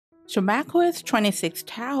So macOS 26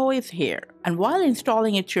 Tahoe is here, and while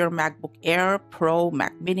installing it to your MacBook Air, Pro,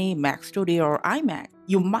 Mac Mini, Mac Studio, or iMac,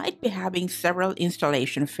 you might be having several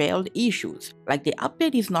installation failed issues, like the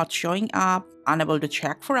update is not showing up, unable to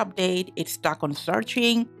check for update, it's stuck on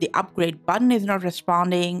searching, the upgrade button is not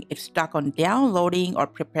responding, it's stuck on downloading or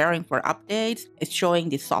preparing for updates, it's showing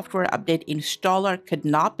the software update installer could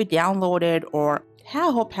not be downloaded, or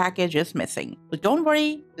Tahoe package is missing. But don't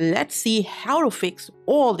worry, let's see how to fix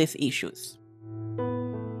all these issues.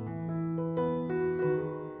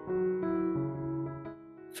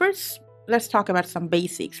 First, let's talk about some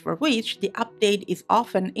basics for which the update is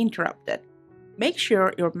often interrupted. Make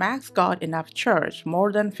sure your Mac's got enough charge,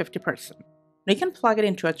 more than 50%. You can plug it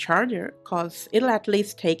into a charger because it'll at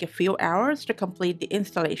least take a few hours to complete the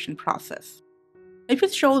installation process. If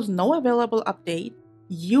it shows no available update,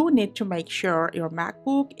 you need to make sure your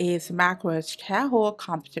MacBook is macOS Tahoe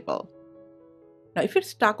compatible. Now, if it's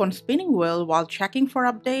stuck on spinning wheel while checking for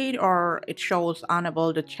update or it shows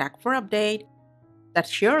unable to check for update, that's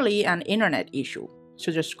surely an internet issue.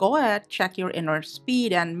 So just go ahead, check your internet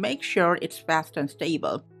speed and make sure it's fast and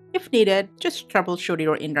stable. If needed, just troubleshoot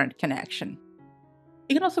your internet connection.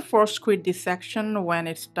 You can also force quit this section when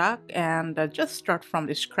it's stuck and just start from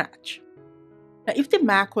the scratch. Now, if the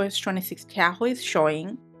macOS 26 Tahoe is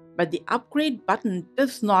showing, but the upgrade button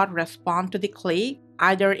does not respond to the click,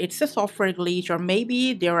 either it's a software glitch or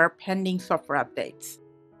maybe there are pending software updates.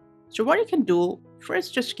 So what you can do,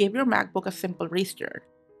 first just give your MacBook a simple restart.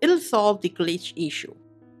 It'll solve the glitch issue.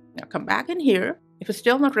 Now come back in here. If it's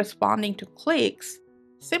still not responding to clicks,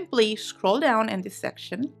 simply scroll down in this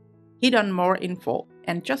section, hit on more info,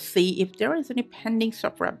 and just see if there is any pending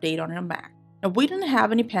software update on your Mac. Now, we didn't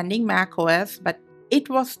have any pending macOS, but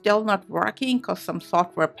it was still not working because some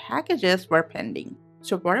software packages were pending.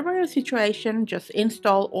 So whatever your situation, just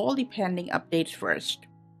install all the pending updates first.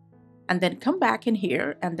 And then come back in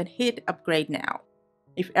here and then hit upgrade now.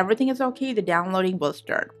 If everything is okay, the downloading will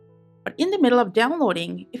start. But in the middle of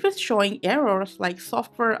downloading, if it's showing errors like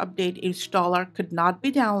software update installer could not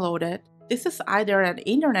be downloaded, this is either an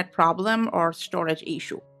internet problem or storage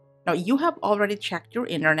issue. Now, you have already checked your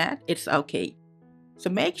internet, it's okay.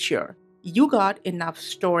 So make sure you got enough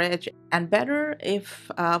storage and better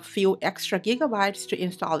if a few extra gigabytes to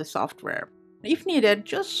install the software. If needed,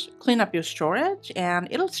 just clean up your storage and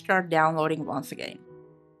it'll start downloading once again.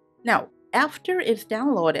 Now, after it's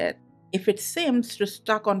downloaded, if it seems to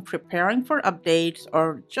stuck on preparing for updates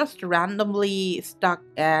or just randomly stuck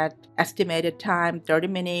at estimated time 30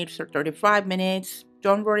 minutes or 35 minutes,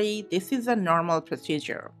 don't worry, this is a normal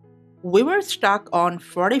procedure. We were stuck on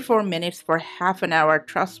 44 minutes for half an hour,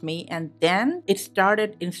 trust me, and then it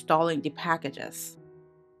started installing the packages.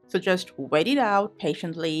 So just wait it out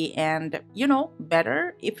patiently and,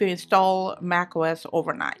 better if you install macOS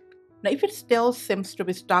overnight. Now, if it still seems to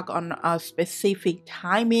be stuck on a specific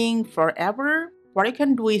timing forever, what you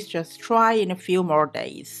can do is just try in a few more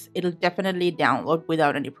days. It'll definitely download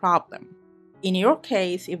without any problem. In your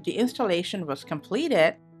case, if the installation was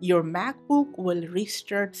completed, your MacBook will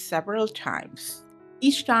restart several times.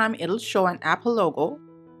 Each time it'll show an Apple logo,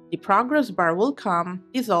 the progress bar will come,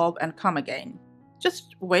 dissolve, and come again.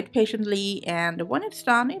 Just wait patiently, and when it's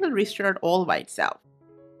done, it'll restart all by itself.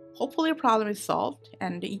 Hopefully your problem is solved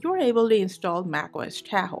and you're able to install macOS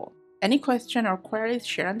Tahoe. Any question or queries,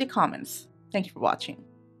 share in the comments. Thank you for watching.